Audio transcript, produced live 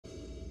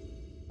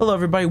Hello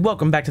everybody,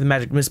 welcome back to the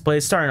Magic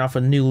Misplays, starting off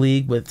with a new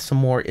league with some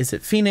more Izzet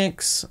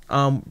Phoenix.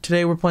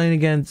 Today we're playing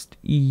against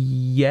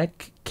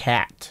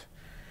Cat,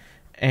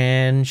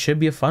 and should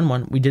be a fun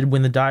one. We did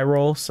win the die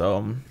roll,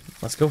 so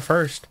let's go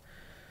first.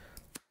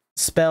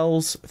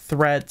 Spells,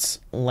 threats,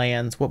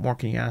 lands, what more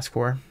can you ask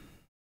for?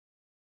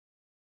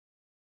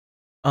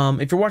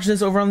 If you're watching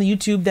this over on the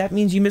YouTube, that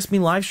means you missed me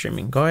live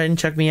streaming. Go ahead and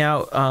check me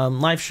out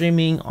live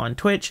streaming on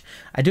Twitch.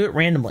 I do it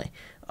randomly.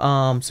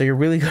 So you're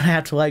really gonna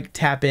have to like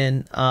tap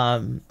in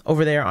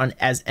over there on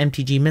as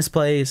MTG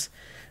Misplays.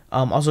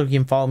 Also, you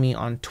can follow me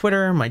on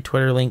Twitter. My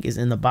Twitter link is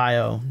in the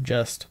bio.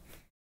 Just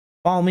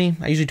follow me.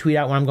 I usually tweet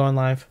out when I'm going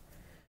live.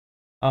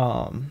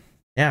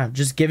 Yeah,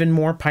 just giving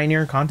more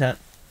Pioneer content.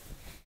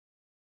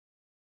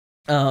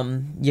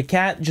 Your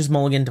cat just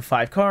mulligan to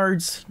 5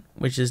 cards,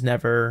 which is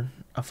never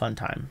a fun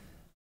time.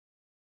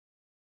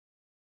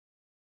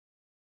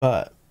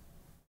 But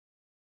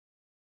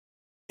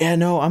yeah,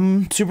 no,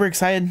 I'm super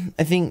excited.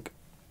 I think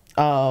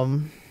my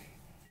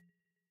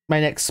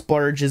next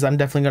splurge is I'm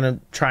definitely gonna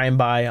try and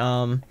buy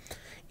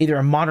either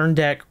a modern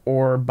deck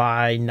or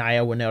buy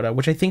Naya Winota,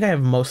 which I think I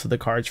have most of the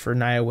cards for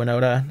Naya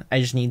Winota. I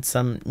just need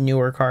some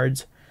newer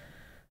cards.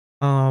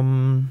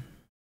 Cool.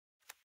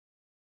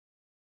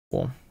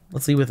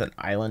 Let's leave with an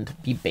island.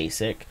 Be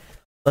basic.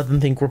 Let them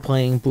think we're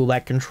playing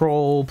blue-black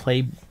control.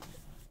 Play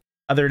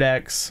other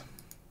decks.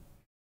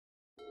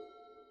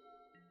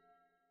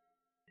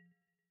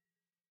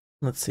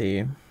 Let's see.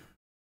 I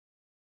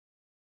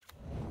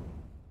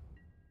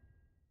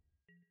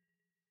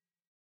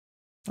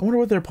wonder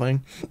what they're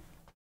playing.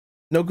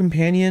 No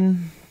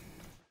companion.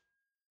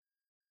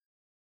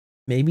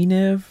 Maybe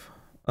Niv.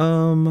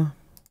 We'll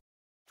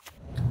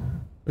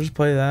just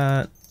play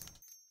that.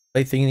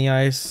 Play Thing in the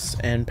Ice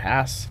and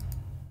pass.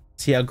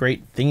 See how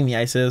great Thing in the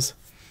Ice is.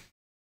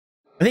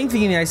 I think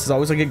Thing in the Ice is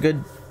always like a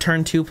good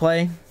turn 2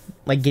 play.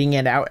 Like getting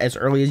it out as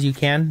early as you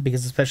can,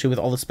 because especially with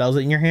all the spells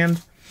in your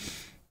hand.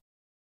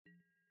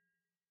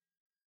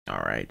 All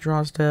right,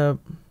 draw step.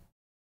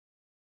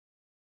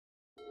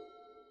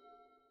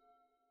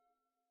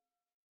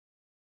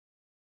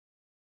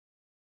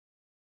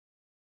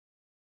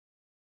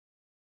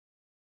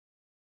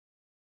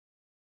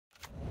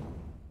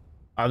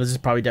 Oh, this is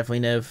probably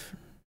definitely Niv.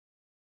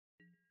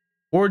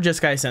 Or just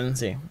Sky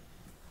Ascendancy.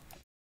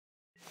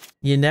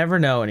 You never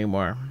know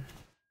anymore.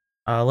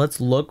 Let's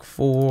look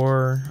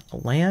for a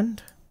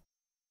land.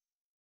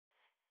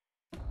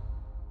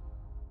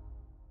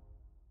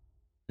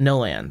 No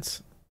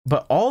lands.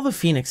 But all the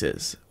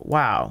Phoenixes.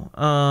 Wow.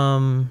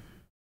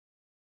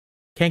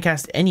 Can't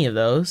cast any of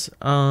those.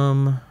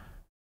 I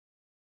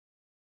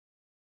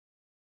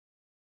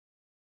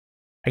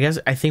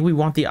think we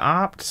want the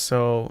opt,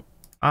 so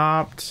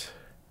opt,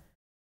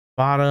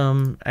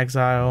 bottom,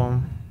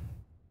 exile.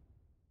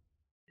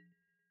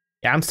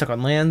 Yeah, I'm stuck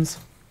on lands.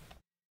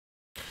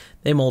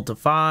 They mold to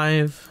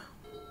 5.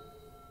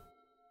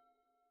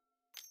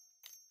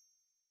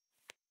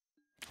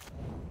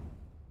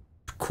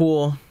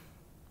 Cool.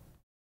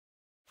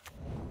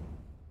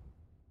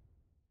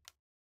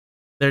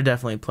 They're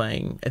definitely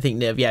playing, I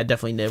think Niv. Yeah,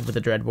 definitely Niv with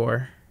the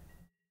Dreadbore.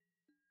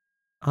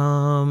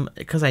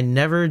 Because I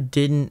never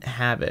didn't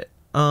have it.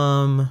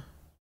 What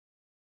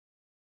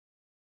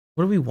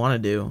do we want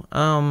to do?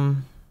 I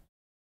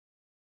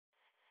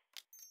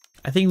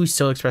think we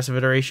still Expressive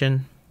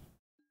Iteration.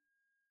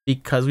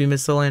 Because we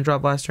missed the land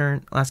drop last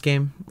turn.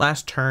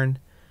 Last turn.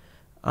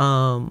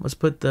 Let's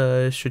put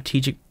the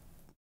strategic.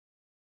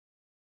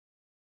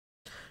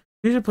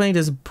 Strategic playing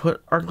doesn't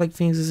put Arclight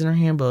Phoenixes in our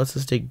hand, but let's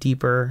just dig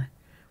deeper.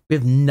 We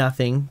have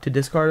nothing to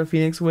discard a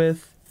Phoenix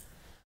with.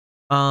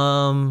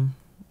 But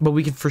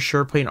we can for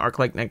sure play an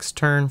Arclight next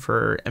turn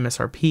for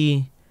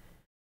MSRP.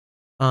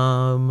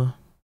 And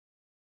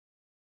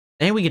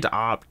we get to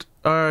opt.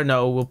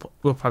 No,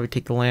 we'll probably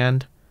take the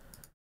land.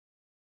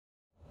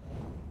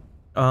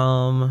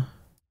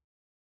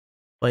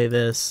 Play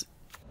this.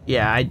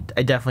 Yeah, I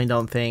definitely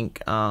don't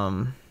think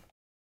I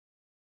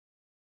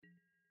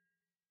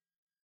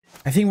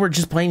think we're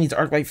just playing these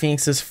Arclight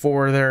Phoenixes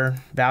for their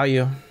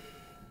value.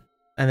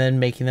 And then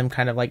making them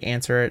kind of like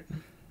answer it.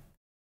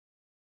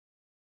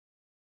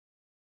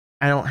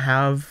 I don't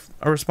have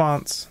a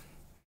response.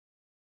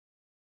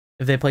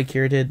 If they play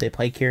Curated, they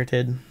play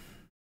Curated.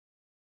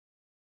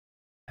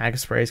 Magma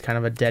Spray is kind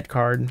of a dead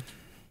card.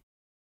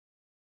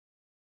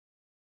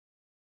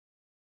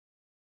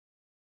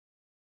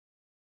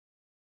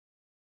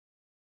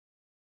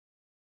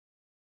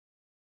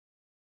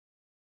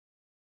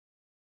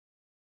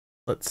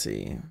 Let's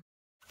see.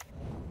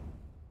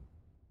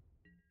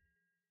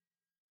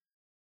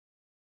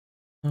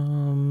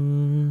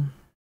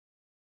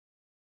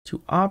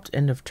 To opt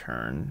end of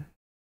turn.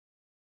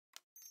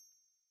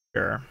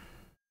 Sure.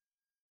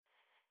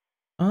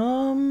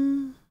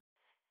 I'll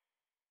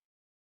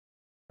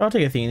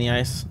take a Thing in the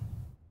Ice.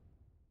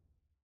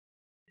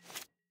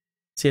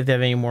 See if they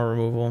have any more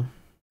removal.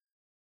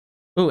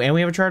 Ooh, and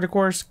we have a Charter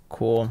Course.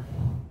 Cool.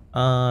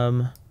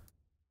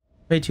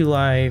 Pay 2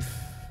 life.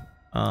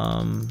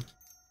 Thing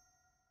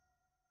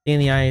in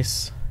the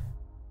Ice.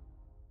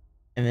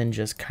 and then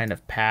just kind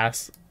of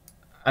pass.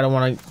 I don't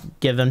want to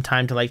give them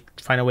time to like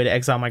find a way to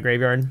exile my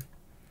graveyard.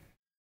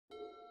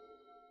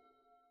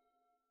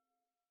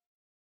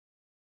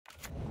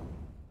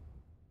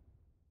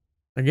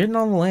 They're getting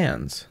all the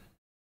lands.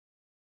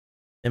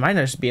 They might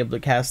not just be able to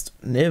cast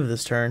Niv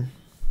this turn.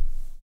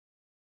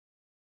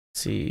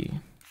 Let's see.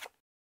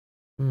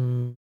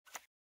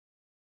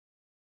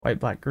 White,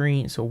 black,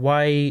 green. So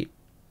white,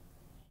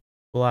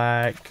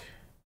 black,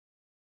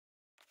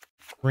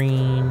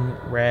 green,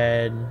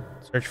 red.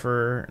 Search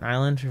for an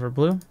island for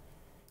blue.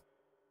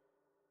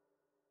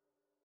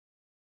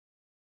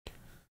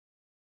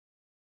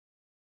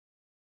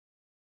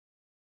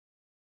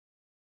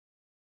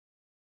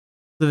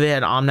 If they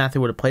had Omnath, they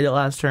would have played it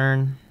last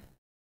turn.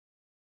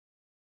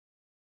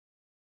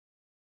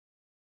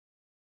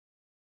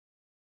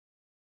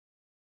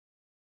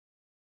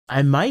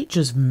 I might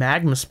just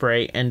Magma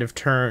Spray end of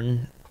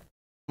turn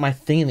my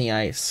thing in the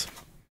ice.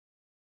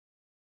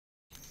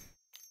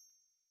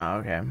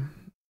 Okay.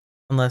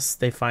 Unless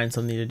they find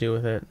something to do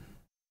with it.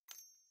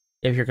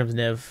 If here comes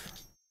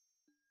Niv.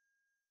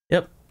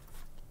 Yep.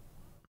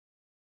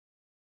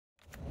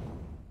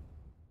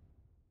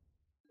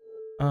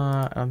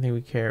 I don't think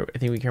we care. I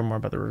think we care more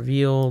about the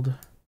revealed.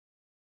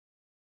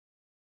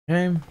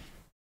 Okay.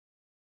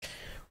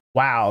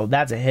 Wow,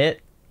 that's a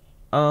hit.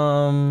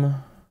 They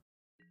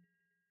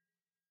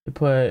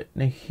put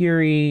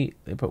Nahiri,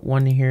 they put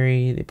one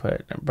Nahiri, they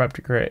put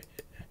Abrupt Crit.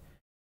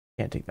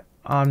 Can't take that.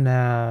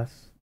 Omnath.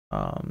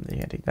 They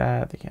can't take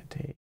that, they can't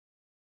take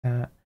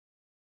that.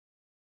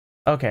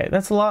 Okay,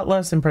 that's a lot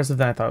less impressive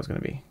than I thought it was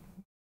gonna be.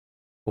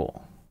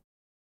 Cool.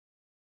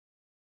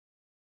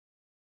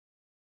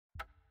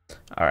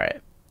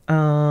 Alright.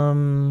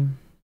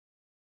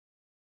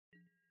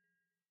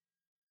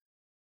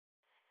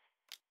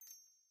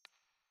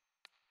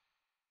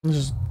 Let's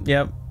just,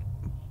 yep.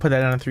 Put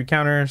that down to 3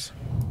 counters.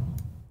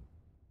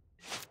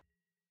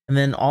 And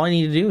then all I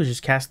need to do is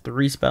just cast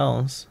 3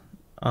 spells.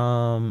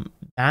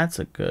 That's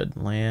a good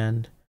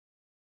land.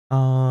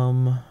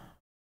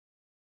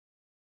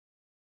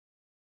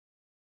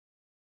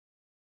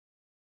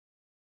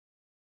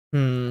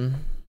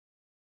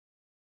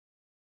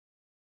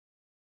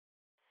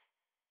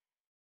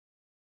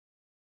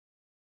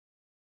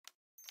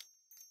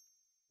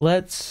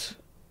 Let's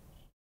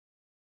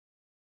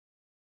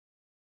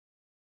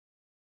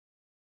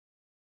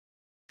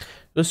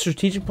the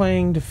strategic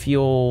playing to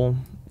fuel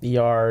the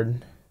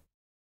yard.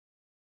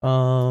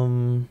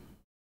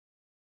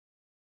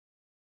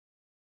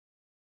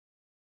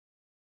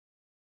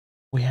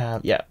 We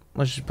have, yeah,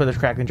 let's just put this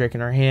Crackling Drake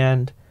in our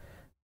hand.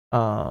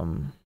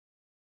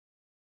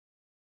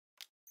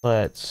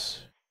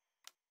 Let's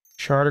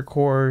Charter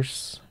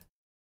Course.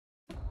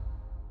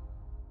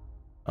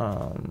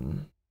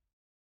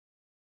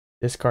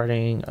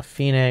 Discarding a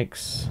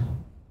Phoenix.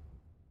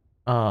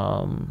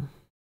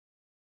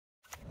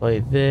 Play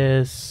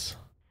this.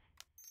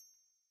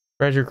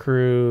 Treasure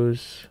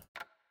Cruise.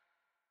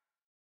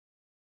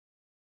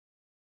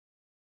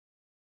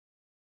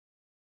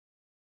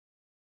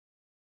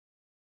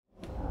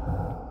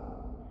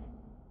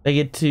 They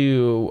get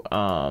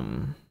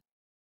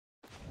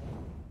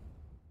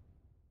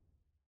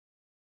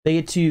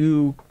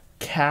to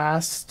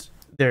cast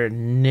their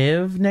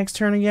Niv next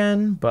turn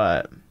again,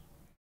 but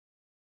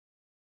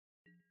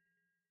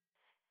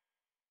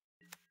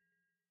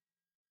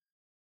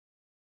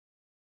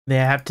they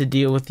have to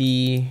deal with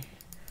the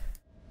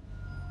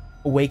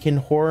Awakened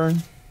Horror.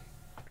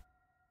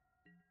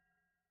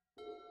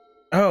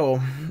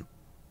 Oh,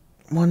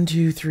 1,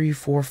 2, 3,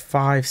 4,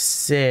 5,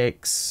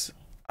 6.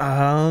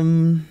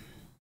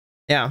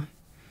 Yeah.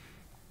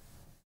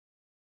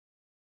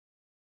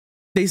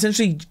 They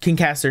essentially can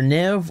cast their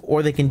Niv,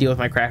 or they can deal with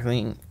my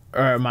Crackling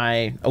or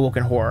my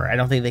Awoken Horror. I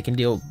don't think they can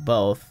deal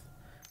both.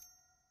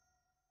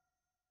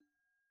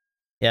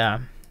 Yeah.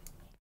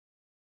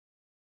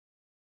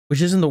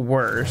 Which isn't the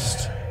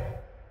worst.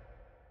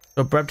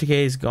 So Abrupt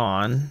Decay is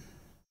gone.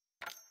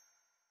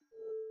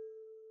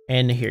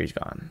 And Nahiri's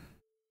gone.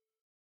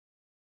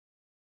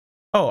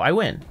 Oh, I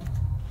win.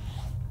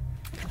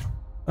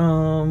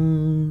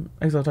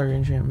 Exile target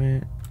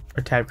enchantment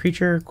or tab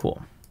creature.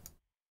 Cool.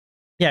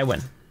 Yeah, I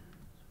win.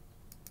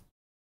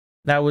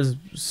 That was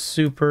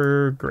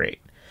super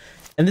great.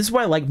 And this is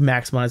why I like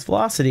maximize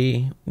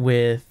velocity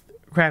with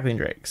Crackling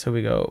Drake. So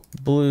we go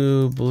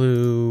blue,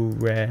 blue,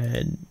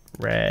 red,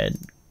 red,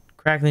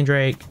 Crackling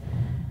Drake.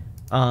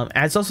 And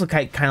it's also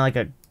kind of like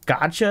a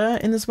gotcha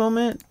in this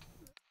moment.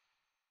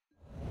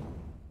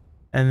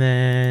 And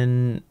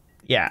then,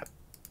 yeah.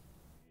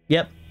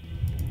 Yep.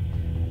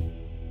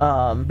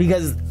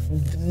 Because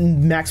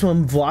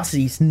maximum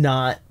velocity is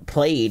not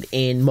played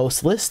in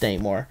most lists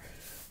anymore.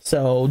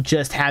 So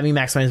just having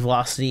maximized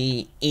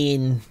velocity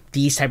in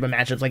these type of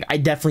matchups, like I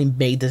definitely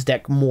made this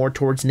deck more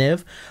towards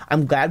Niv.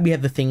 I'm glad we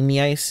have the Thing in the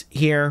Ice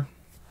here.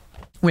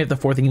 We have the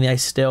 4th Thing in the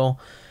Ice still.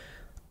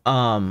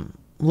 A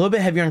little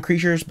bit heavier on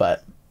creatures,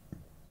 but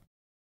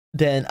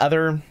than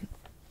other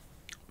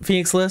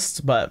Phoenix lists,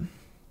 but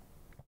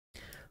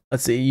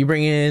let's see, you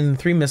bring in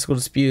 3 mystical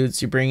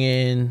disputes, you bring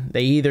in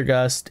the Aether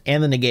Gust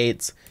and the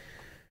negates.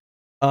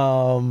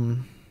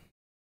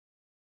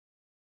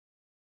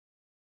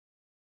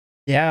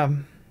 Yeah.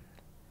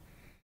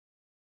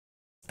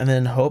 And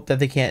then hope that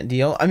they can't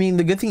deal. I mean,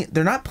 the good thing,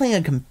 they're not playing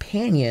a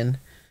companion,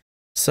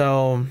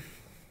 so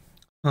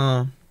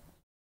I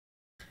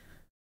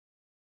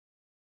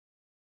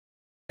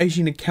just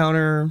need to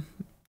counter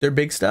their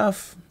big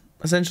stuff,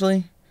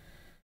 essentially.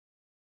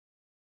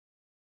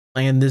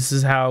 And this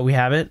is how we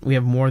have it. We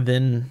have more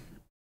than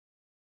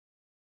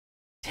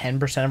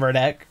 10% of our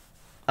deck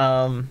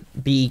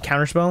be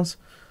counter spells,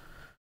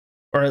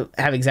 or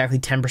have exactly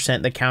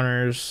 10% that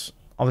counters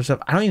all their stuff.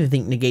 I don't even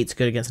think negate's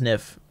good against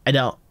Nif. I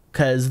don't,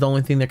 because the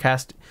only thing they're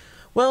cast,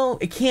 well,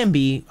 it can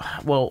be.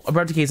 Well,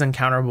 Abrupt Decay is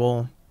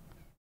uncounterable.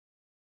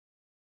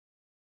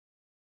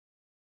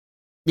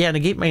 Yeah,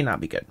 negate may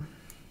not be good.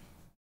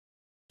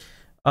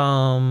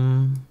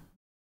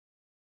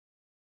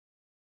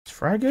 Is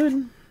Fry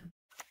good?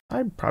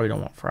 I probably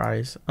don't want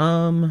fries.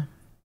 I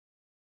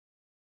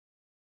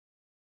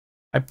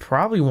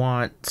probably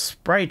want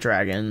Sprite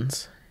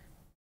Dragons.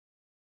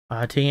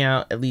 Taking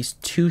out at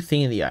least 2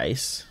 Thing of the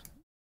Ice.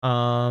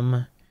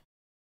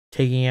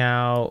 Taking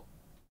out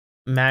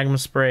Magma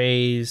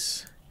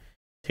Sprays.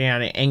 Taking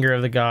out an Anger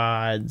of the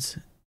Gods.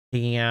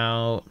 Taking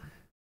out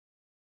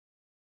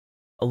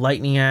a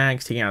Lightning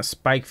Axe. Taking out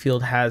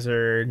Spikefield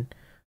Hazard.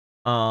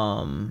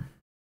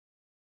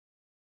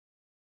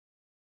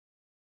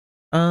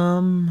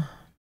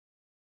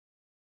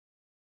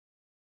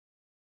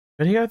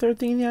 Did he got 3rd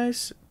Thing in the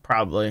Ice?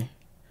 Probably.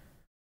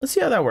 Let's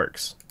see how that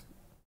works.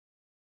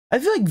 I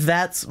feel like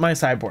that's my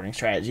sideboarding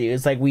strategy.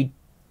 It's like we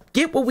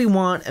get what we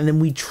want and then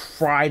we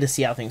try to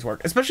see how things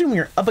work. Especially when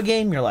you're up a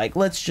game, you're like,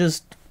 let's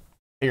just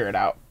figure it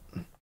out.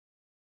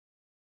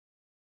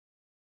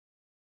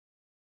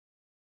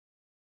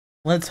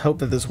 Let's hope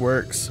that this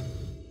works.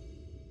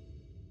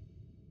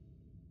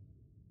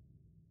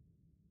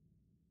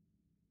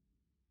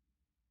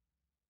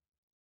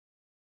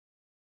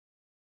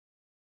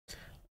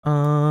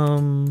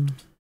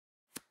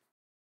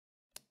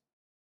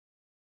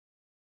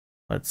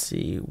 Let's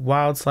see.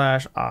 Wild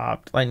Slash,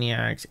 Opt, Lightning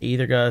Axe,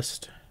 Aether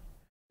Gust.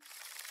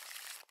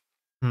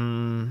 We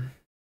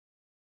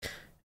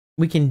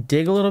can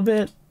dig a little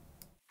bit.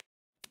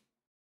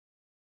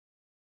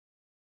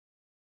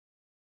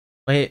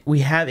 Wait,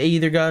 we have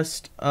Aether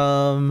Gust.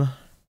 Yeah,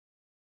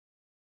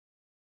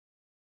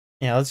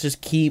 let's just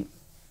keep.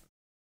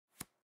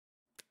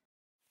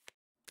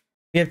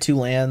 We have 2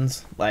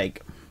 lands.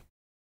 Like,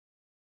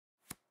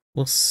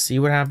 we'll see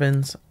what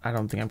happens. I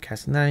don't think I'm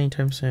casting that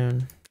anytime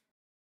soon.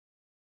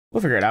 We'll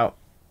figure it out.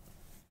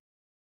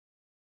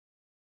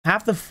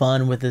 Half the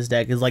fun with this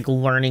deck is like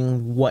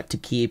learning what to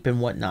keep and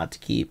what not to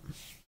keep.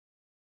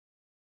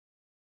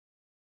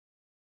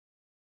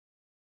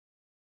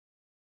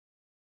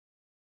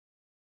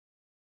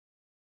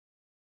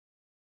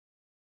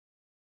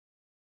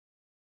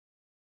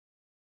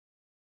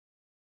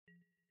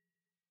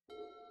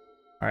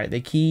 All right,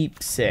 they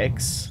keep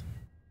 6.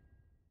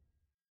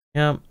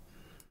 Yep.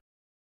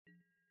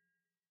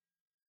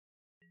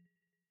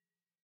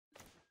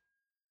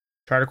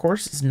 Charter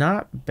Course is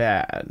not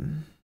bad.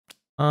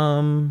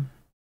 Let's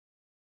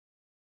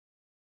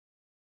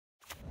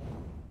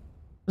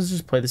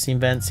just play the Steam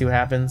Vent, see what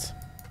happens.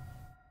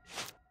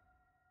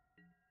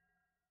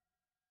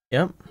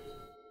 Yep.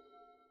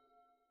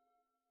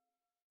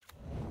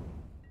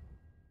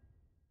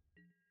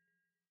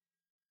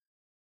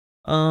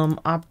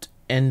 Opt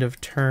end of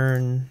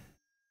turn.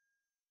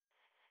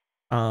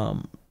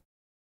 That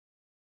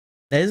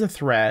is a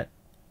threat.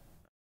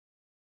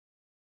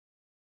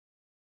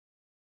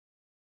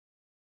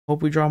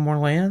 Hope we draw more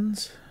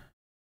lands.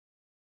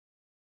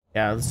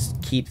 Yeah, let's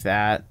keep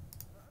that.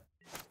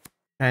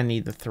 I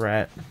need the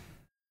threat.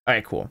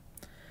 Alright, cool.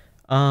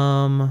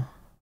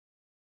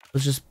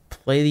 Let's just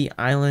play the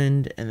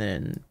island and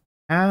then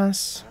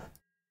pass.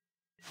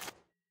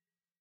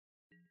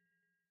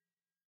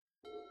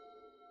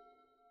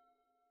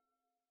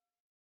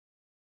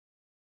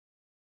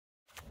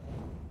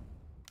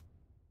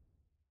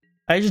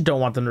 I just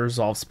don't want them to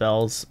resolve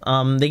spells.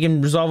 They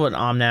can resolve an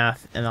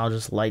Omnath and I'll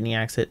just Lightning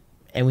Axe it.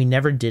 And we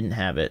never didn't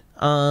have it.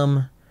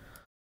 Let's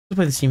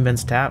play the Steam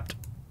Vents tapped.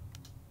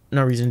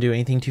 No reason to do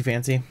anything too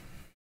fancy.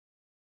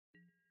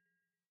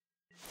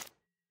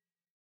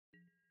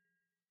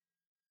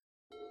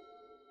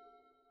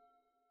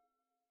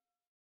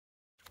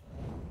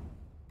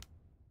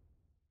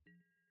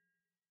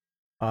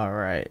 All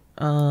right.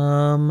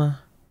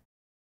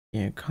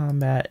 Yeah,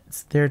 combat.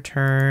 It's their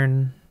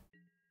turn.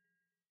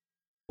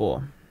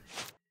 Cool.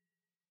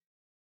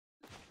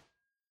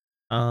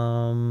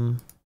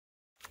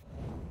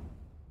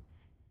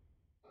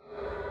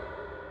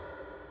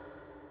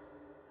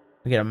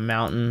 We get a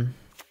mountain.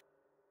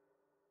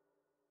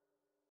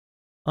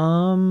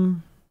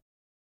 To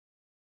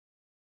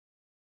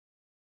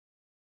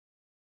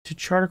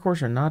charter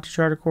course or not to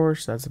charter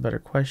course? That's a better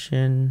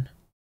question.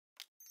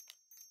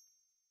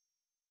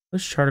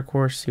 Let's charter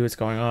course, see what's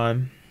going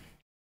on.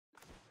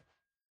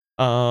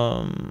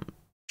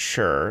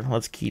 Sure,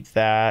 let's keep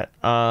that.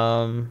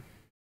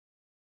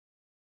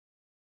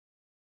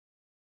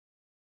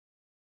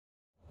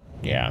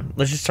 Yeah,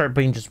 let's just start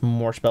putting just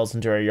more spells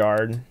into our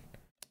yard.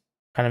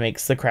 Kind of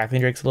makes the Crackling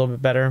Drakes a little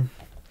bit better.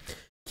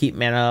 Keep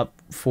mana up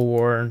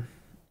for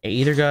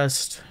Aether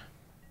Gust.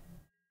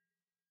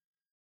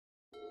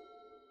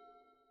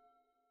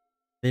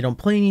 They don't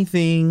play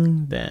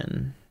anything,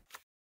 then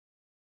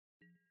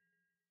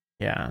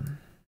yeah. I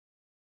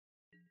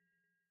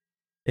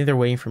think they're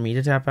waiting for me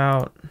to tap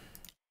out.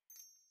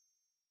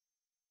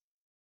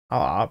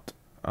 I'll opt.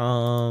 I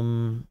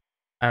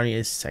don't need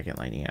a second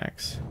Lightning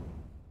Axe.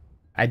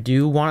 I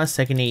do want a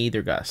second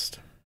Aether Gust.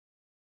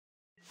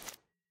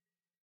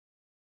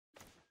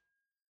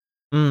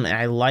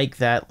 I like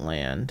that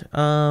land.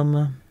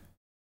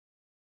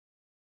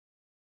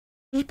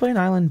 Just play an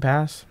island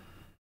pass.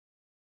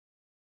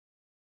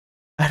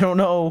 I don't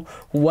know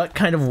what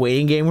kind of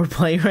waiting game we're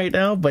playing right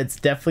now, but it's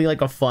definitely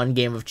like a fun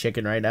game of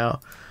chicken right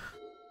now.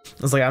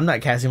 It's like, I'm not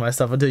casting my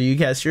stuff until you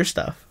cast your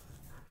stuff.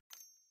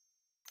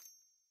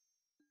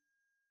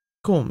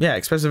 Cool. Yeah,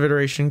 Expressive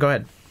Iteration. Go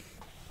ahead.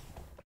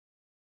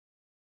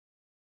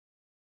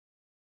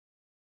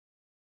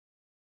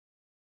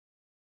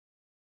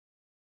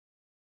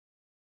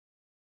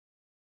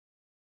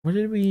 What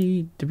did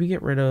we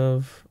get rid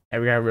of? Yeah,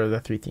 we got rid of the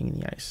 3 thing in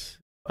the ice,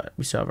 but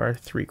we still have our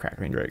 3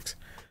 Crackling Drakes.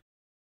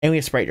 And we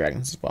have Sprite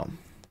Dragons as well.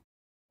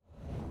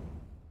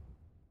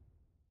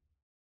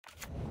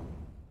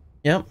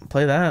 Yep,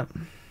 play that.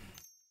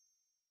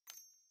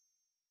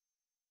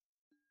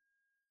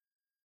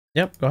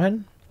 Yep, go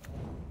ahead.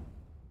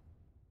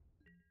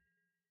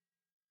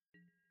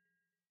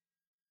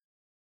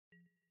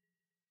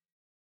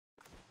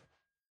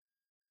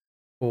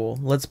 Cool.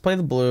 Let's play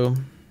the blue.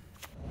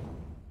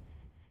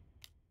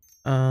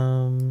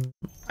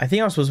 I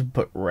think I was supposed to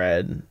put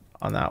red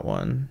on that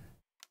one.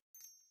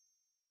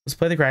 Let's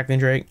play the Crackling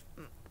Drake.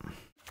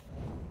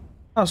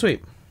 Oh,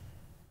 sweet.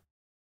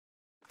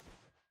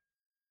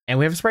 And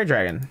we have a Sprite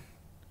Dragon.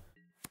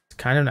 It's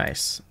kind of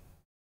nice.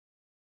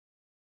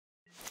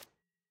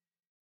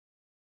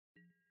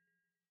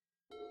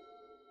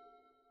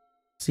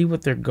 See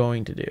what they're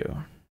going to do.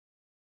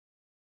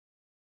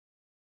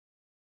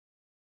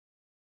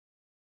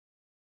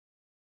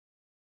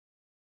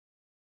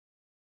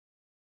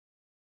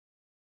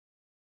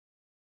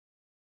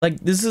 Like,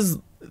 this is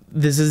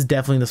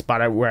definitely the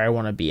spot where I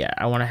want to be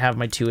at. I want to have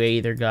my 2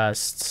 Aether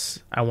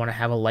Gusts. I want to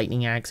have a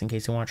Lightning Axe in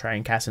case I want to try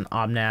and cast an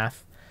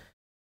Omnath.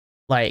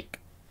 Like,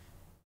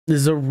 this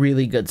is a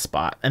really good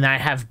spot. And I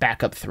have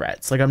backup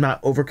threats. Like, I'm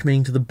not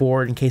overcommitting to the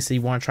board in case they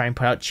want to try and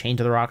put out Chain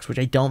to the Rocks, which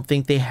I don't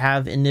think they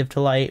have in Niv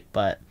to Light,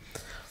 but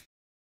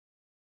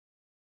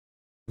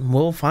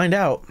we'll find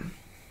out.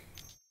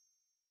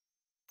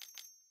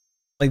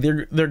 Like,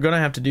 they're gonna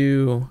have to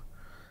do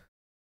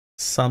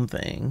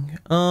something.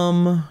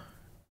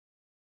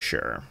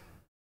 Sure.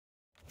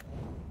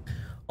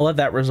 I'll let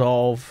that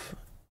resolve.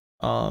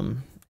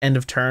 End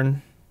of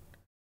turn.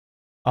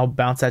 I'll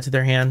bounce that to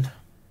their hand.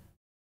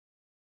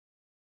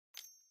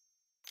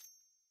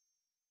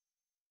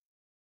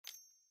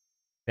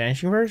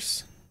 Vanishing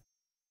Verse?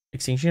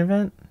 Extinction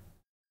Event?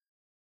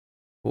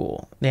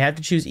 Cool. They have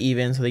to choose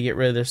even, so they get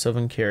rid of their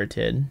Sylvan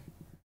Caryatid.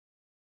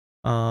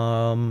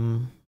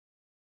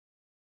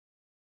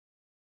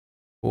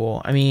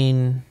 Cool. I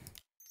mean,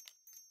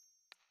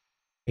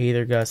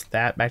 either Gust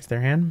that back to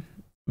their hand,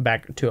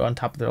 back to on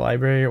top of their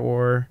library,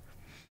 or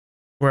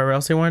wherever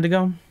else they wanted to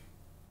go.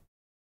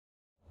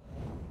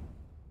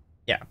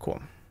 Yeah,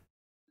 cool.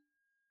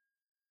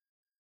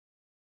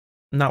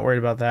 I'm not worried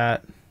about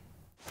that.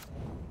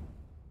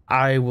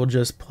 I will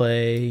just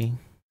play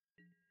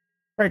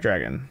Sprite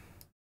Dragon.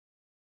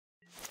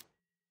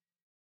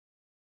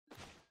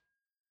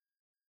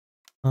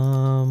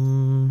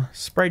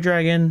 Sprite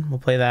Dragon, we'll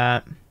play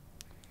that.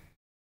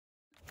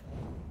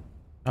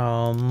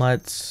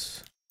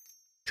 Let's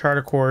chart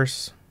a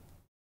course.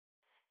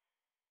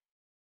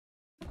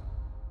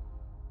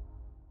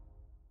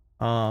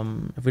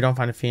 If we don't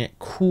find a Phoenix,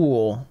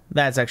 cool.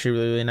 That's actually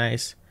really, really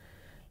nice.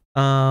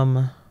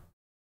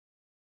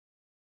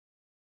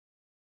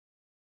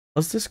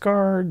 Let's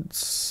discard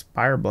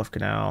Spirebluff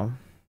Canal.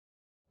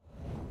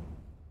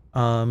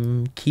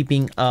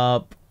 Keeping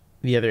up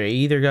the other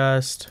Aether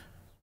Gust.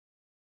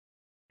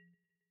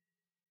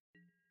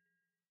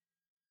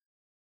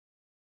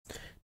 Did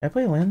I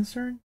play land this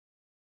turn?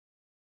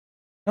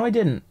 No, I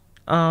didn't.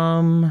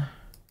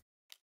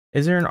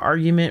 Is there an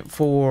argument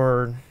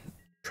for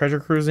treasure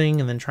cruising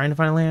and then trying to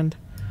find land?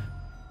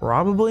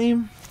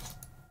 Probably.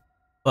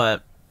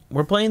 But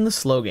we're playing the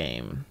slow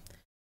game.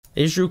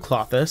 They just drew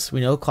Clothis.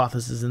 We know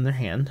Clothis is in their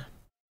hand.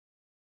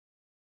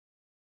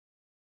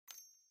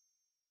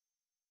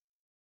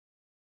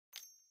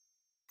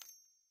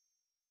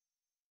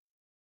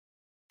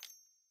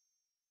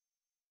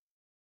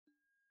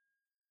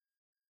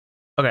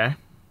 Okay.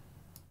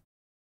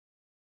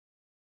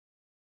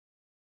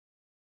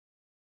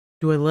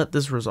 Do I let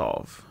this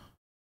resolve?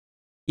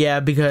 Yeah,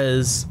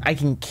 because I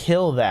can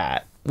kill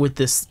that with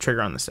this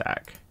trigger on the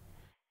stack.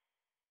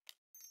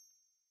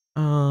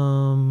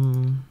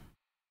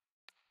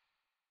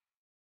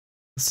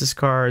 Let's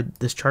discard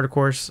this Charter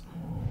Course.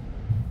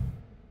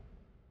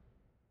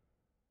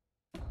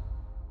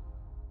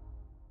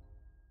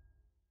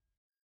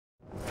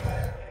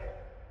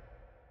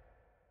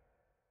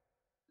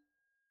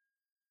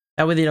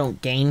 That way they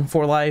don't gain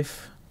 4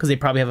 life, because they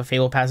probably have a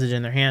Fabled Passage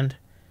in their hand.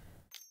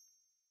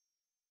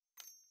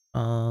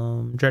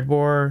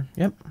 Dreadbore,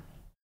 yep.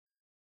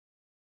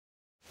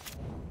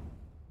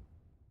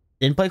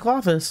 Didn't play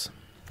Clofus.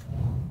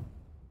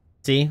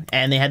 See?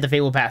 And they had the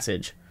Fabled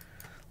Passage.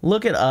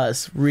 Look at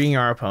us reading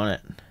our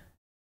opponent.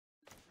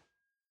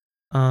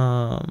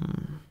 All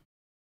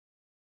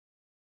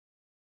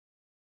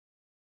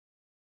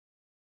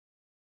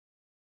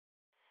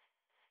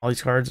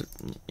these cards.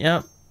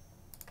 Yep.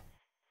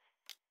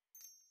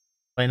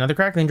 Play another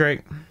Crackling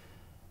Drake.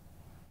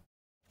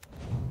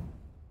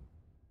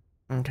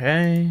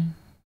 Okay.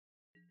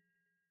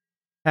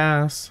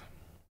 Pass.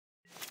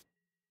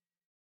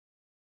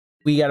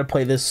 We got to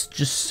play this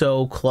just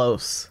so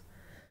close,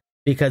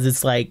 because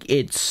it's like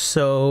it's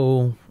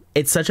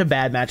such a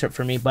bad matchup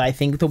for me. But I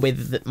think the way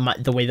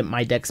that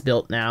my deck's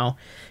built now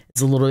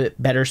is a little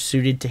bit better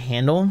suited to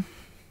handle,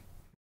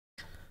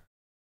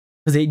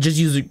 because they just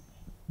use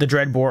the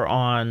Dreadbore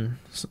on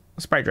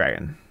Sprite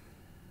Dragon.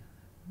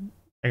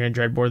 They're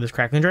gonna Dreadbore this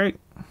Crackling Drake.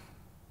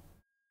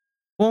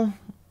 Cool.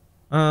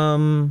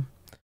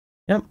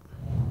 Yep.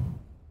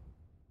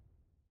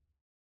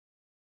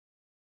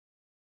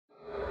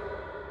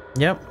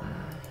 Yep.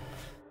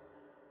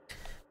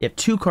 You have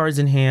 2 cards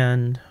in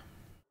hand.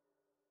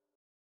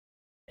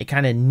 They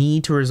kind of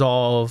need to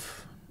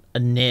resolve a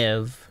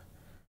Niv.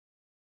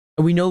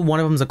 And we know one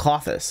of them's a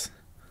Clofus.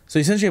 So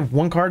you essentially have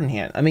 1 card in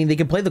hand. I mean, they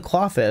could play the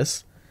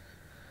Clofus,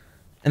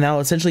 and that'll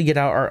essentially get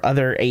out our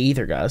other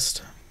Aether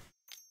Gust.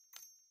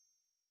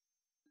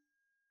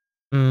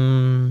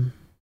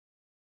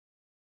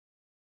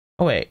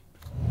 Oh, wait.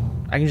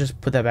 I can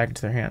just put that back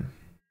into their hand.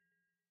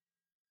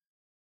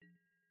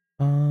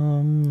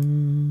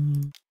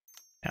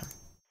 Yeah.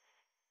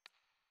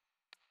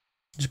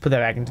 Just put that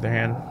back into their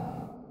hand.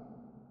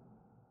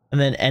 And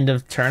then end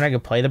of turn, I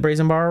could play the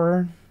Brazen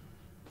Borrower.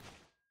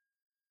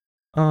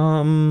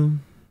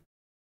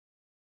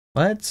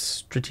 Let's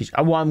strategic.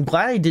 Well, I'm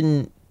glad I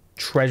didn't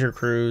treasure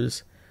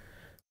cruise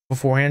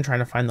beforehand trying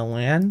to find the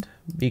land,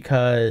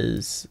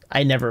 because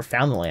I never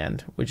found the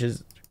land, which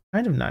is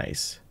kind of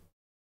nice.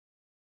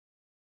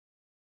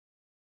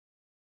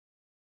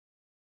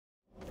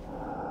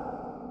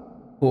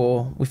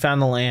 Cool. We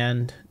found the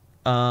land.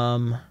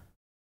 No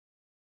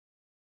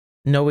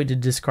way to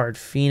discard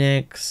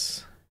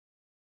Phoenix.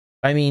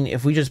 I mean,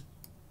 if we just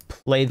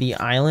play the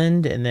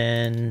island and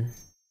then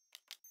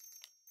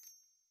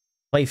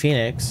play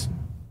Phoenix,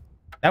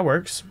 that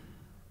works.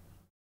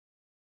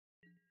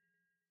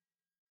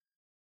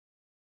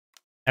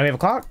 And we have a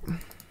clock.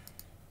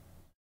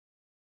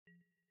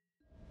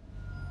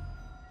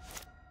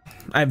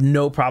 I have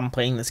no problem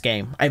playing this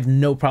game. I have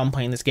no problem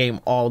playing this game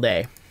all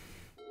day.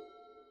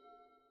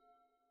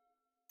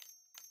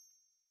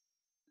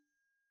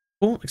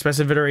 Cool.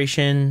 Expressive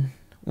Iteration.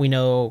 We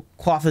know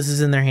Clofus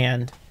is in their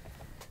hand.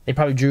 They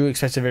probably drew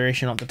Expressive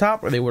Iteration off the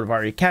top, or they would have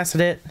already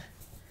casted it.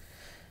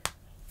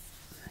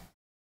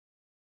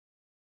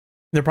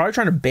 They're probably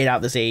trying to bait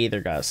out this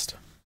Aether Gust.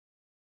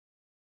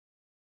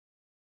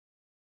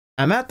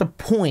 I'm at the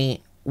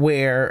point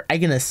where I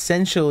can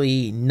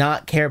essentially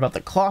not care about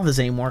the Clofus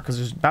anymore, because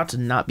there's about to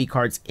not be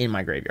cards in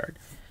my graveyard.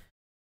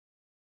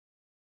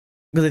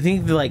 Because I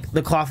think like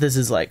the Clofus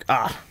is like,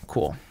 ah,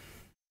 cool.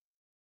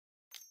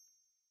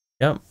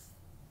 Yep.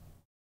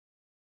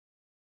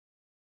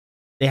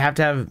 They have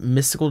to have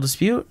Mystical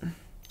Dispute.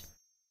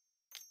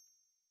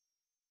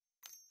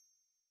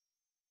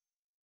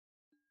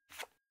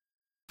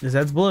 Because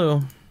that's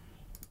blue.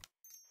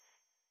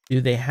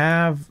 Do they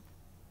have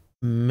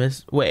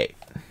wait.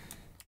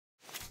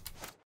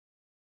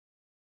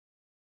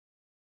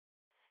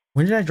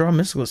 When did I draw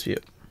Mystical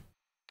Dispute?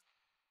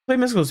 Play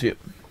Mystical Dispute.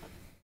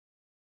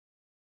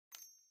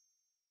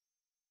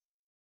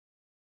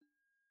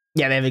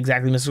 Yeah, they have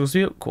exactly Mystical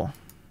Dispute. Cool.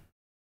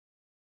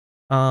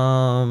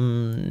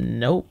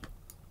 Nope.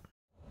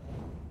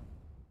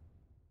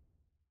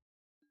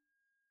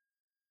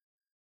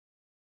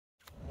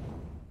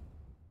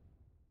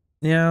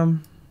 Yeah.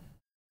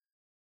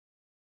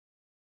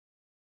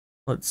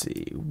 Let's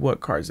see what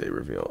cards they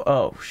reveal.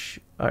 Oh,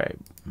 all right.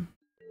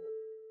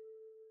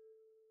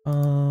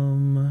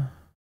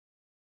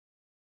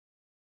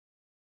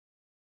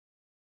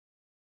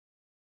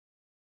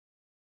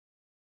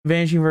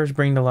 Vanishing Verse,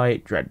 Bring to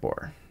Light,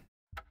 Dreadbore.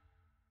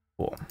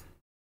 Cool.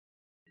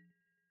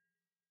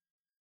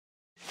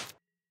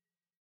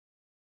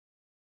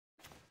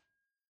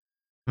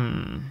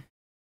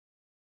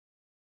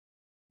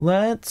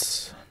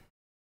 Let's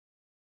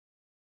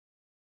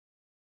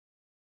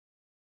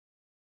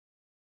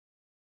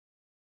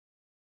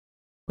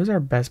what's our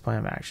best plan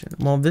of action?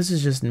 Well, this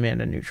is just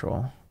mana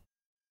neutral.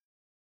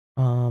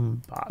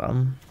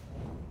 Bottom.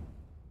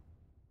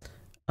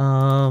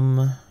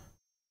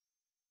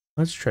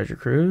 Let's Treasure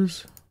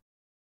Cruise.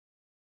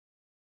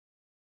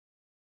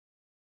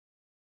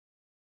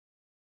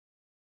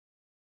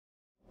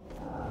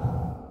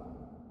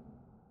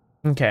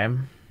 Okay.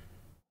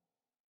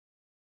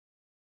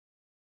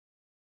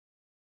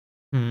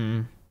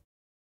 Hmm.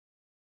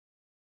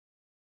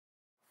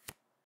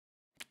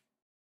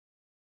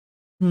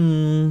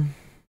 Hmm.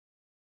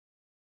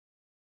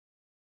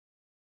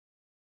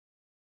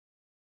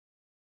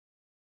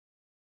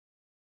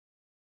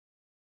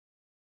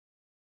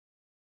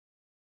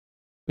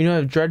 We know I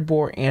have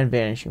Dreadbore and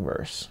Vanishing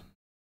Verse.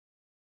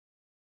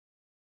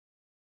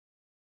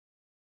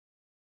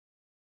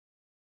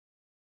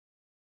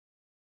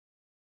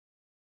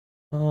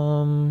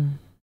 Um.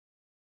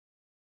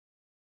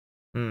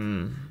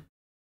 Hmm.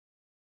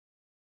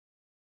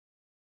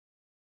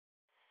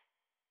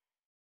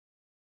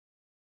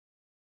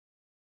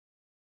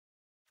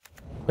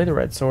 Play the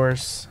red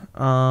source.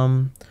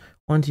 1,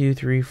 2,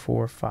 3,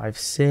 4, 5,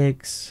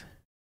 6.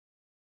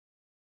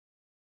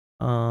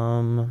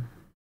 Um.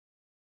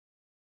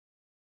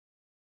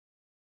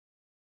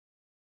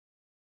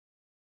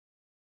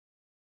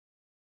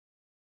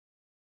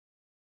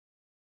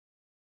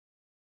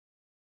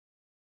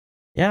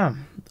 Yeah.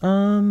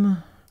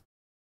 Um.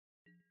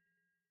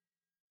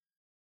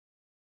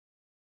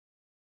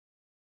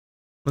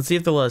 Let's see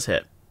if the Luz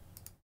hit.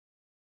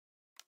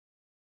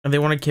 If they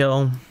want to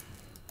kill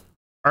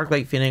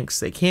Arclight Phoenix,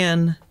 they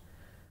can.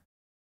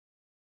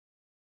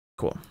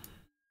 Cool.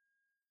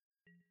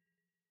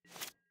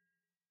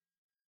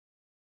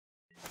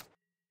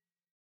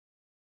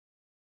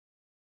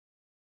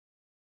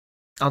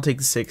 I'll take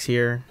the 6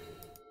 here.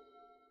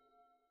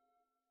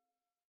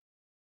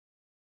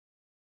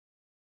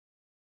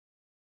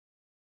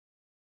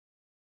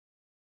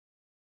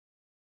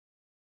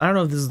 I don't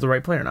know if this is the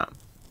right play or not,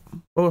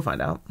 but we'll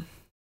find out.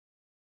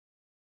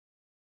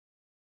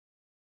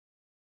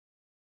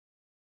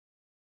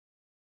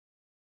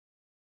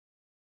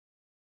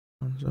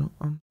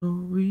 I'm so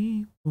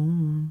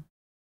reborn.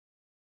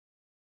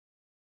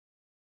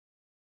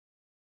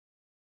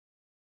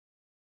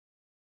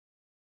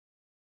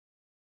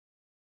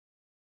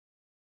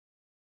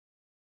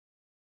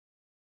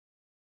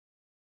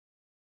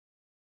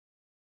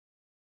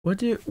 What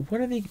do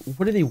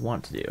they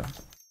want to do?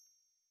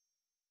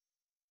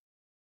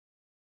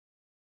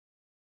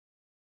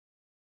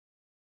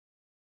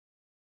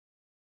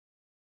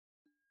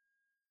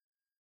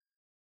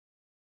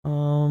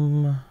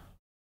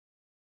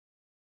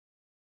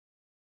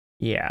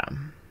 Yeah.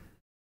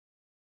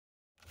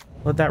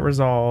 Let that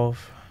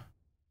resolve.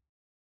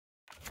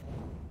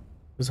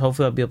 Because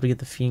hopefully I'll be able to get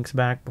the Phoenix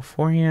back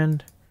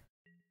beforehand.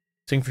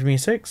 Swing for me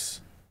 6.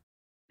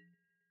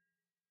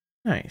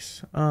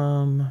 Nice.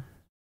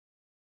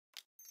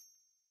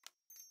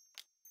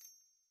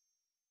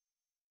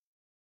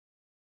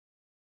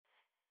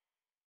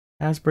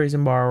 As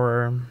Brazen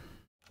Borrower.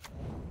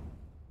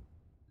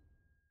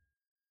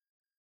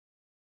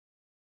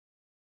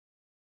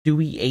 Do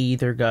we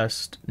Aether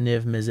Gust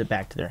Niv Mizzet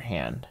back to their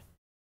hand?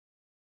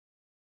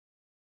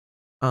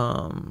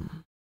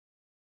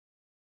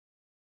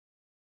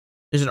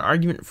 There's an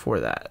argument for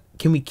that.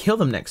 Can we kill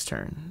them next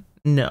turn?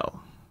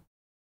 No.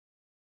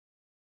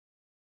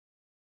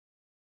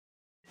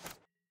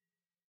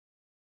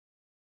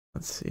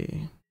 Let's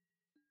see.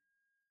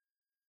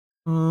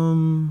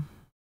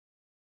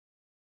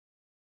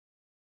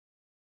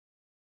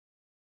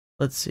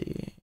 Let's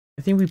see.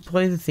 I think we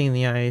play the thing in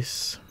the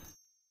ice.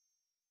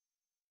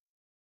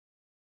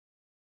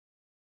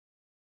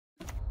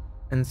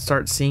 And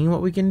start seeing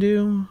what we can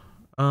do.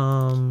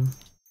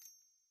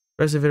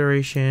 Expressive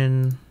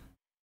Iteration.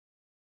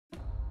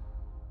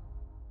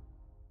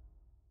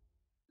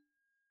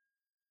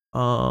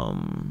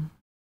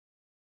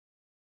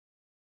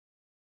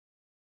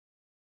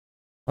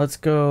 Let's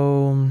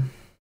go.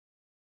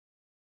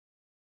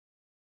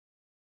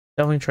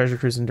 Definitely Treasure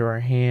Cruise into our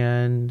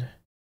hand.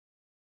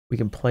 We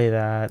can play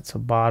that. So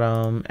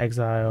bottom,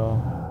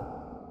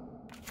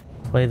 exile.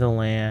 Play the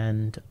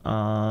land.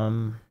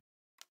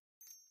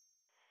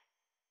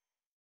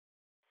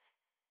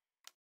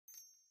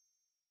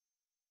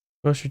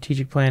 Go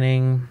strategic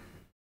planning.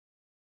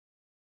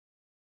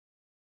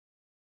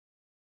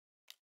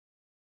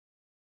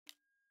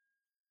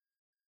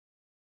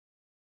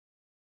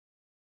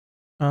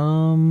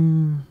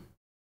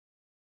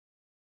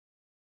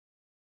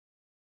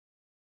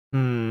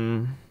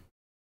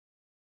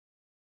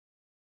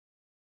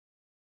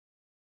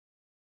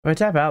 If I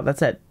tap out,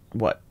 that's at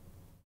what?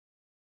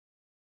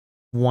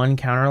 1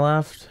 counter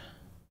left.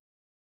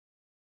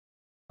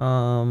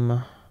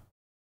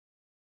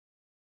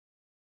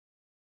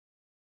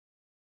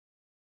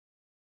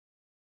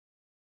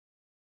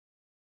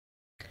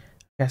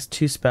 Guess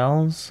 2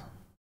 spells.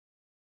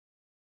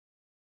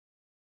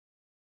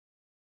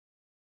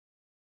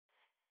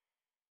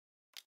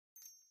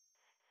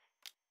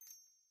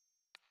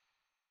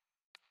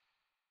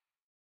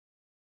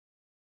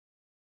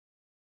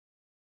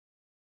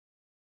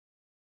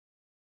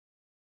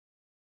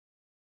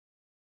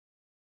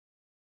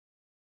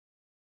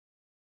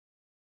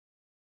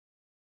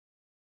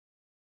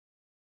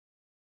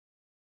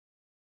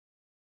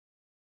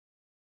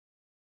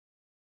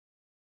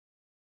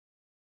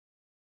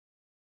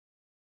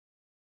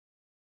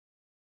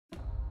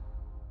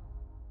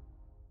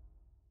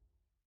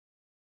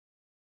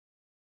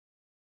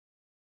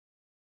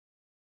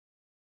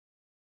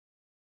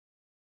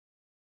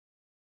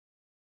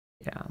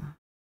 Yeah.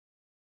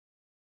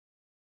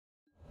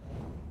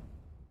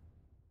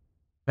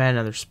 If I had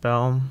another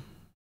spell,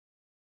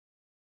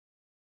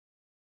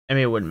 I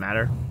mean, it wouldn't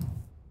matter.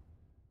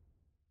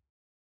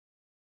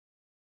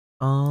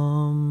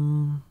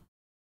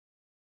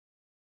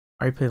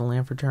 Already played the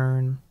land for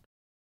turn.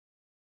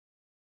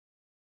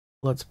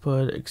 Let's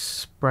put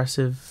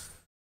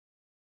Expressive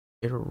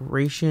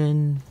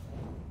Iteration.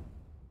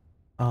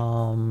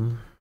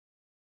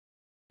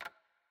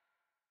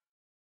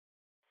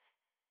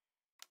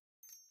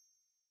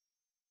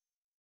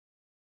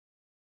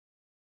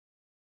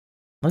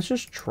 Let's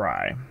just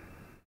try.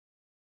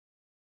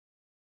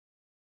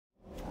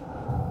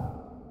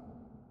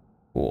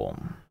 Cool.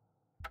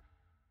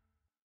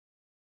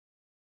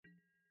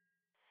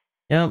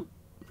 Yep.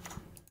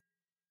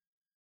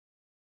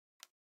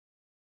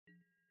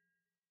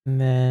 And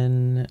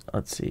then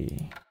let's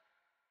see.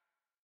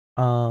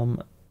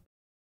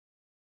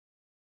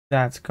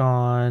 That's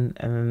gone,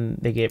 and then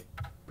they get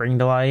Bring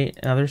to Light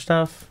and other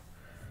stuff.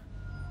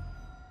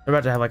 They're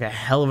about to have like a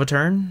hell of a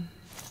turn.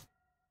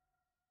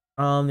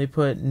 They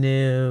put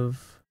Niv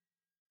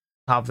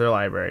top of their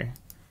library.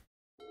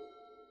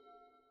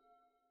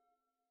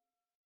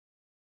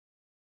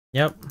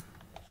 Yep.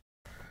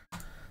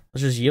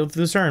 Let's just yield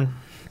through this turn,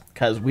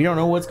 because we don't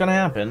know what's gonna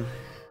happen.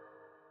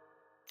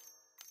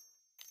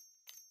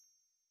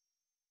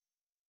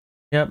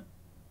 Yep.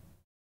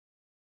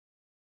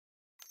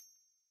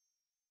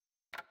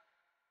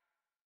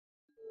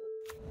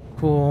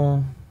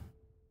 Cool.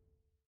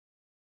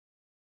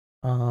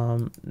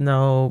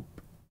 Nope.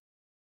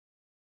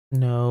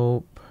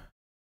 Nope.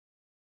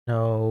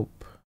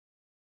 Nope.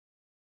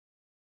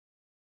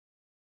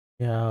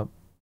 Yep.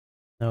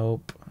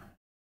 Nope.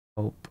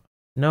 Nope.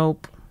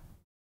 Nope.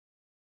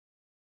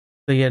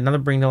 So you get another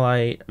Bring to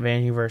Light,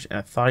 Vanity Verse, and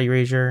a Thought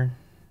Erasure.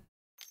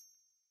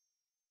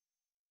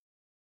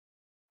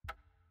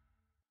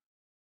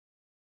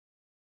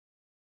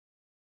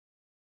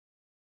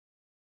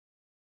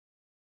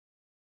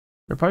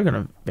 They're probably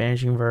gonna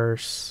Vanishing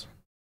Verse,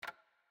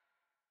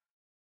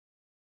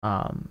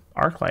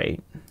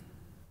 Arclight,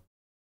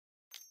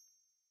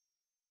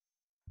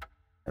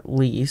 at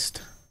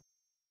least.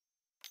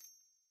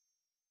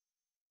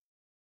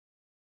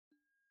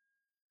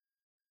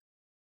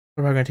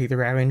 We're probably gonna take the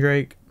Crackling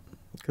Drake,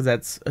 because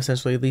that's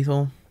essentially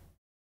lethal.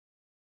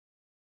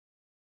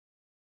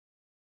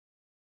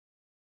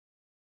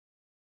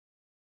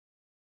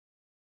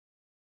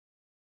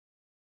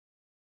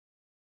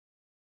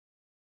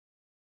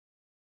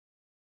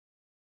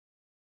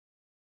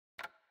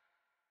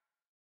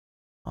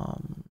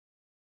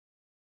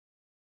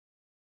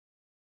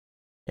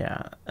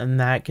 Yeah, and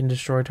that can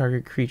destroy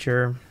target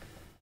creature.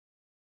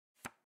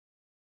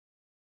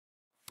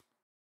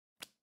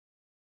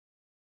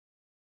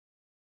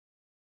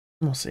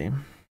 We'll see.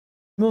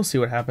 We'll see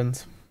what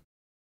happens.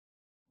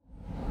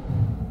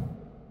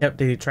 Yep,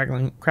 the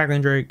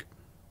Crackling Drake.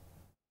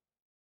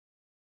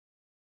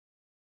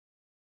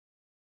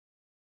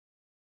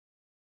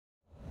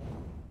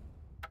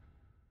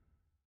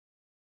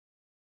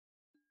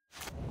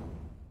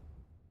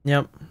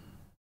 Yep.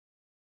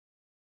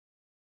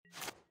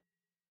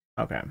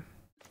 Okay.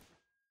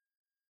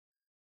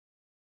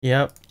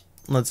 Yep.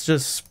 Let's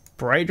just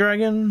Sprite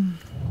Dragon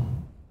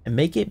and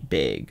make it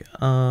big.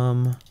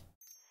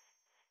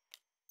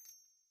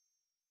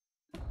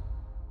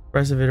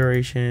 Expressive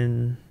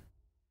Iteration.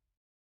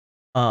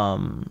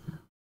 I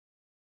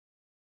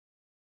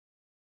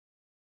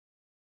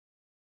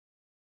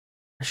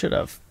should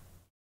have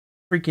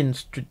freaking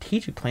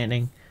strategic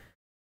planning.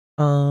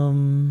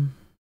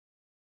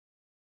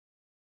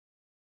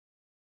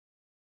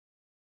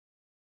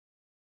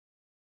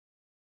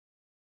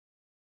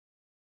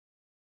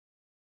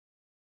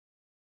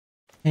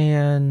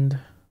 And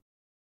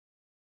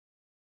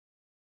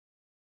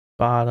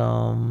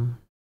bottom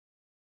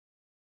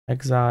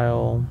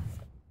exile.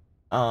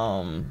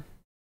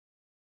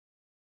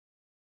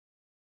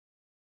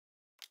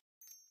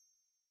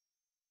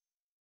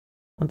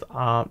 Let's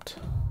opt.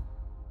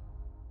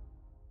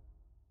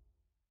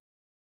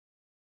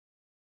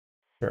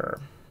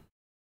 Sure.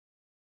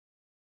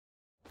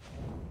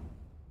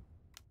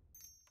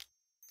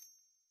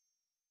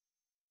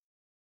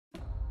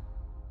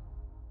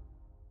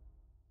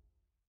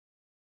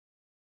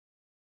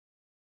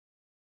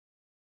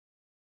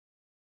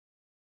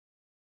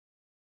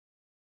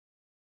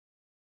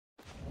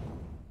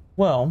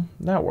 Well,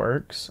 that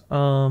works.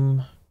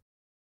 I've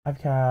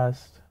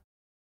cast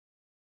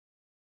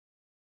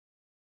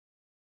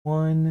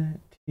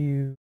 1,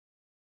 2,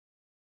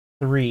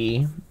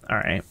 3. All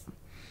right.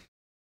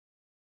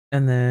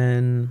 And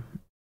then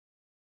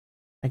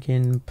I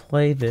can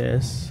play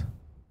this.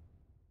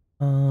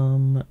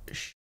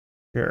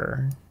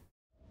 Sure.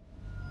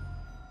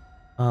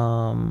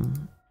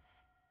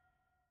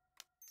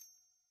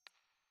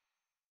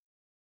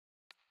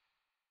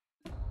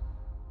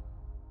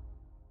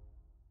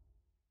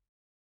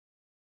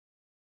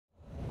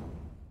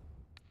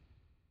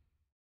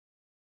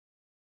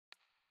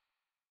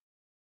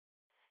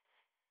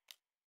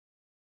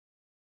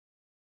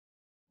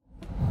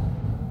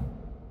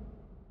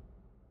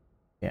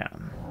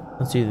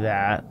 Let's do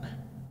that.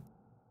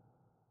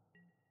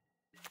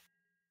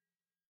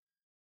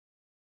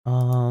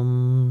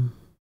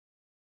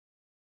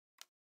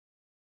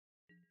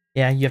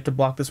 Yeah, you have to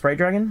block the Sprite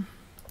Dragon.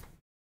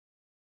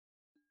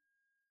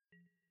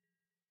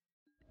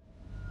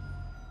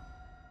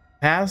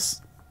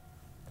 Pass.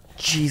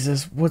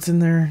 Jesus, what's in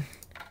there?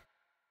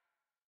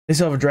 They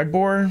still have a Dread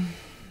Boar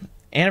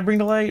and a Bring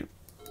to Light.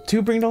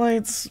 2 Bring to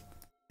Lights.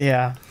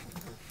 Yeah.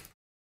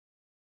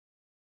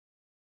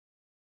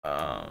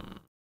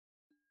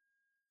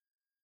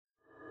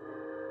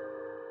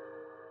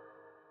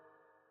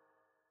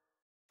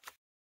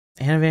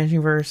 And a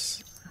Vanishing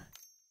Verse.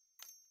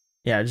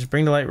 Yeah, just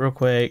Bring to Light real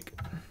quick.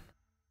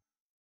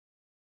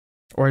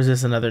 Or is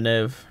this another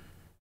Niv?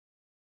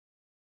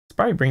 It's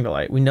probably Bring to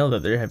Light. We know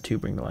that they have 2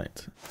 Bring to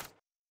Lights.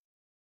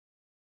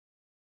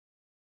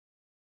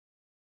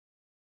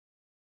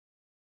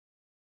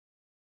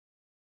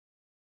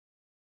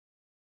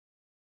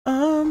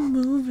 I'm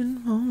moving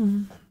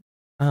home.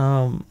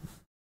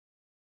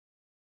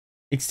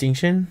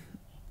 Extinction.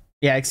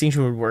 Yeah,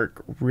 Extinction would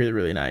work really,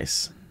 really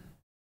nice.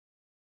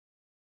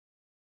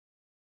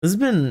 This has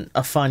been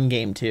a fun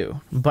game too,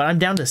 but I'm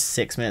down to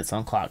 6 minutes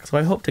on clock, so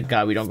I hope to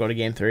God we don't go to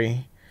game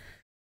 3.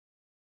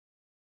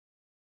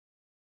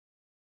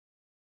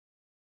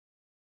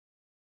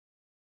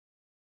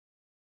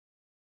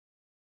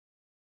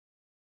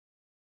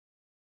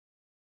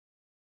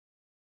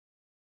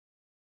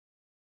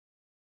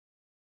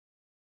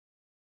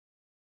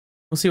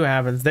 We'll see what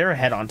happens. They're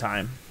ahead on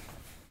time.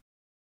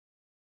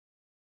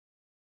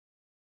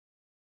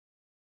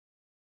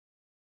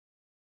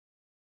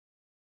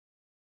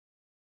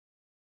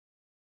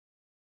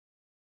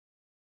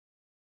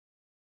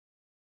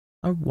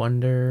 I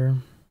wonder.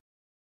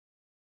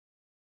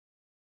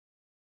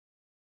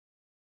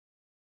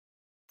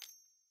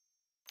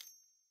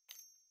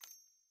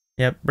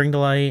 Yep, Bring to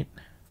Light.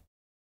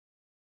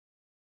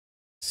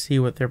 See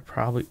what they're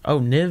probably. Oh,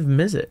 Niv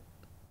Mizzet.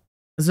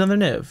 There's another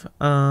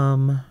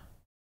Niv.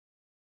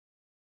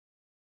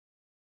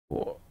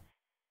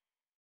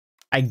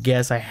 I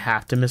guess I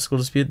have to Mystical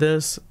Dispute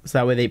this, so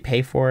that way they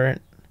pay for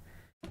it.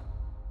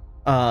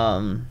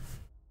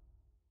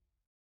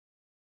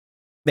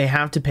 They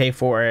have to pay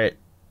for it,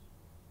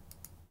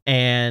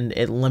 and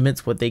it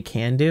limits what they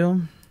can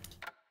do.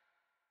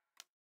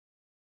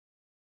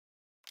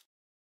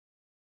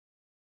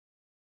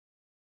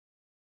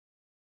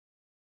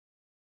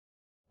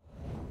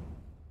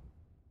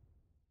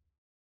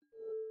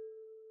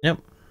 Yep.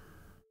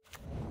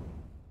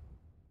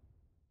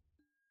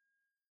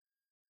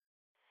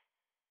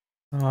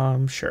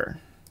 Sure.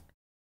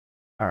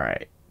 All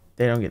right.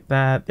 They don't get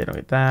that. They don't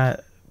get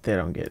that. They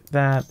don't get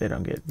that. They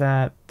don't get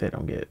that. They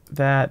don't get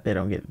that. They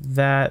don't get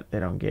that. They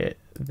don't get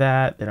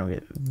that. They don't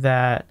get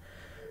that.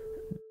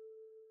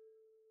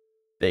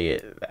 They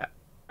get that.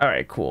 All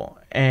right, cool.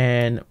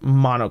 And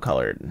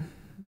monocolored.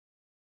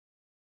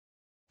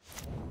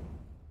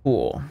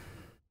 Cool.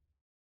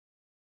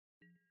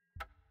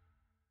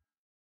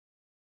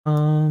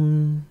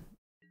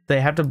 They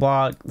have to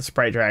block the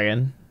Sprite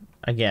Dragon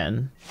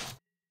again.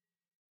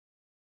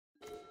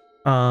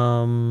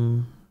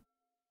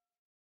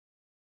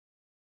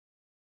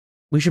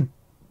 We should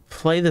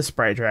play the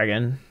Sprite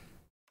Dragon.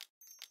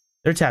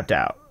 They're tapped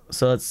out,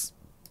 so let's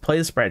play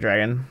the Sprite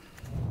Dragon.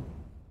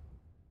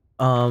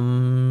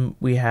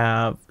 We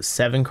have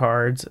 7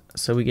 cards,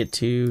 so we get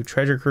to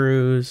Treasure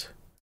Cruise.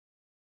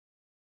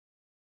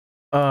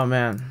 Oh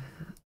man.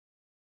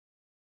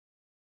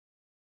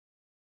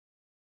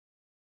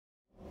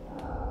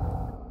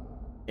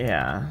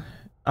 Yeah.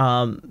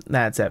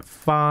 That's at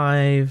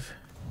 5.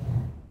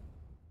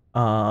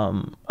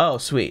 Oh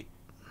sweet.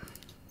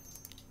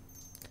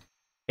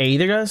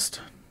 Aether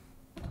Gust.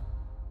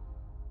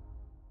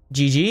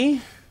 GG.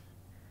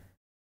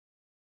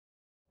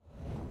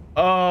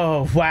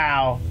 Oh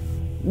wow.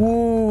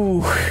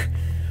 Ooh.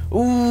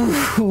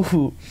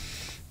 Ooh.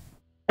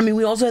 I mean,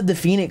 we also had the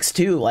Phoenix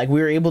too. Like,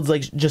 we were able to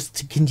like just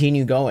to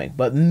continue going.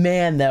 But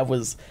man, that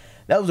was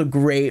a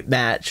great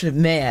match.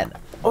 Man.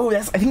 Oh,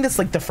 I think that's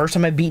like the first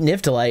time I beat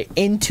Niftolite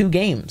in 2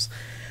 games.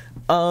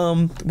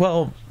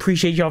 Well,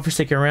 appreciate y'all for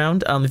sticking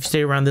around. If you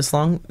stay around this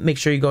long, make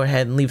sure you go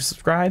ahead and leave a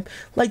subscribe,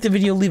 like the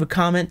video, leave a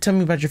comment, tell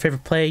me about your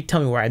favorite play,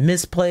 tell me where I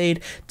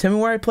misplayed, tell me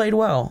where I played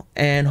well,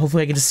 and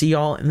hopefully I get to see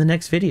y'all in the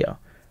next video.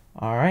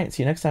 All right,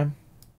 see you next time.